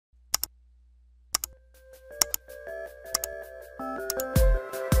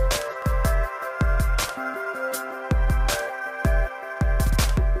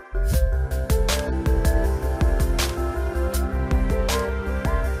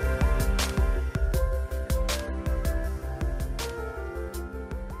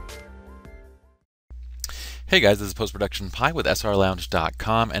Hey guys, this is Post-Production Pi with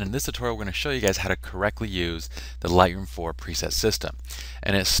srlounge.com, and in this tutorial we're going to show you guys how to correctly use the Lightroom 4 preset system.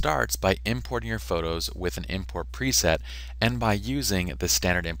 And it starts by importing your photos with an import preset and by using the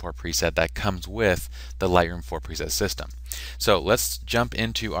standard import preset that comes with the Lightroom 4 preset system. So let's jump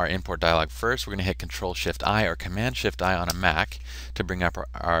into our import dialog first. We're going to hit Control-Shift-I or Command-Shift-I on a Mac to bring up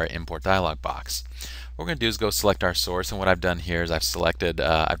our import dialog box. What we're going to do is go select our source, and what I've done here is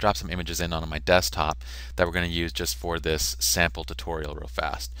I've dropped some images in on my desktop that we're going to use just for this sample tutorial real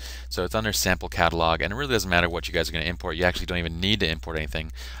fast. So it's under sample catalog, and it really doesn't matter what you guys are going to import. You actually don't even need to import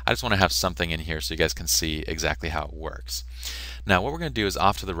anything. I just want to have something in here so you guys can see exactly how it works. Now what we're going to do is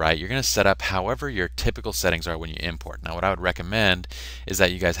off to the right, you're going to set up however your typical settings are when you import. Now what I would recommend is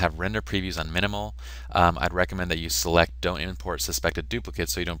that you guys have render previews on minimal. I'd recommend that you select don't import suspected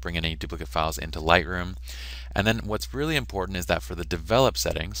duplicates so you don't bring any duplicate files into Lightroom. And then what's really important is that for the develop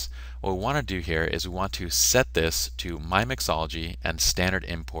settings, what we want to do here is we want to set this to My Mixology and Standard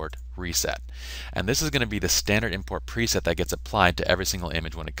Import Reset. And this is going to be the standard import preset that gets applied to every single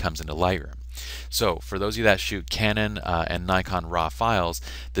image when it comes into Lightroom. So for those of you that shoot Canon and Nikon RAW files,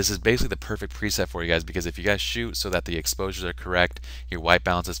 this is basically the perfect preset for you guys, because if you guys shoot so that the exposures are correct, your white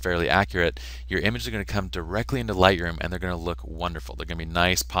balance is fairly accurate, your images are going to come directly into Lightroom and they're going to look wonderful. They're going to be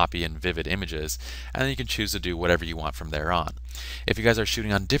nice, poppy, and vivid images, and then you can choose to do whatever you want from there on. If you guys are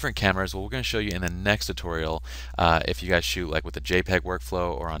shooting on different cameras, well, we're going to show you in the next tutorial, if you guys shoot like with the JPEG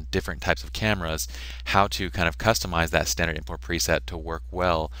workflow or on different types of cameras, how to kind of customize that standard import preset to work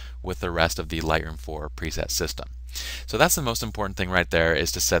well with the rest of the Lightroom 4 preset system. So that's the most important thing right there,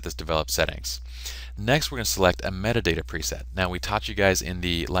 is to set this develop settings. Next, we're going to select a metadata preset. Now, we taught you guys in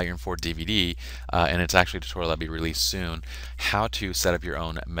the Lightroom 4 DVD, and it's actually a tutorial that'll be released soon, how to set up your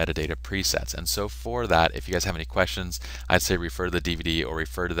own metadata presets. And so for that, if you guys have any questions, I'd say refer to the DVD or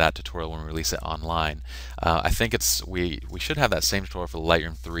refer to that tutorial when we release it online. I think we should have that same tutorial for the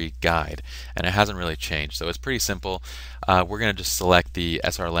Lightroom 3 guide, and it hasn't really changed. So it's pretty simple. We're going to just select the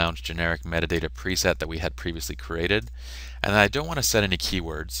SR Lounge generic metadata preset that we had previously created. And I don't want to set any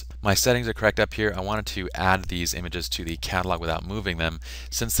keywords. My settings are correct up here. I wanted to add these images to the catalog without moving them,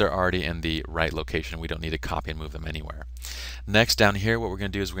 since they're already in the right location. We don't need to copy and move them anywhere. Next, down here, what we're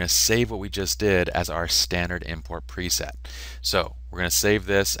going to do is we're going to save what we just did as our standard import preset. So we're going to save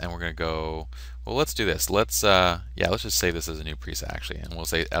this, and we're going to go, well, let's do this. Let's just save this as a new preset actually, and we'll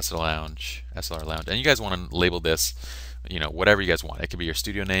say SLR Lounge. And you guys want to label this, whatever you guys want. It could be your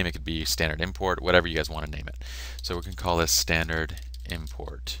studio name, it could be standard import, whatever you guys want to name it. So we can call this standard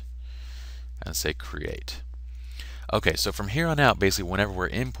import and say create. Okay, so from here on out, basically whenever we're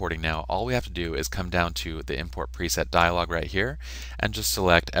importing now, all we have to do is come down to the import preset dialog right here and just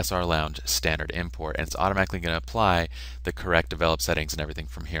select SR Lounge standard import, and it's automatically going to apply the correct develop settings and everything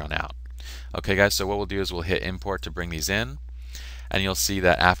from here on out. Okay guys, so what we'll do is we'll hit import to bring these in, and you'll see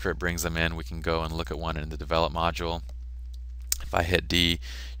that after it brings them in, we can go and look at one in the develop module. If I hit D,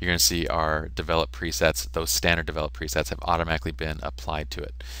 you're going to see our develop presets. Those standard develop presets have automatically been applied to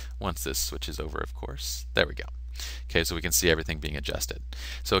it. Once this switches over, of course. There we go. Okay, so we can see everything being adjusted.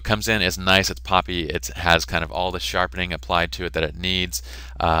 So it comes in, it's nice, it's poppy, it has kind of all the sharpening applied to it that it needs,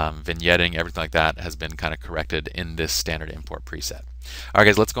 vignetting, everything like that has been kind of corrected in this standard import preset. Alright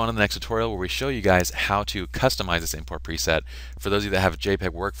guys, let's go on to the next tutorial where we show you guys how to customize this import preset for those of you that have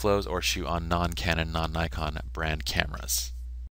JPEG workflows or shoot on non-Canon, non-Nikon brand cameras.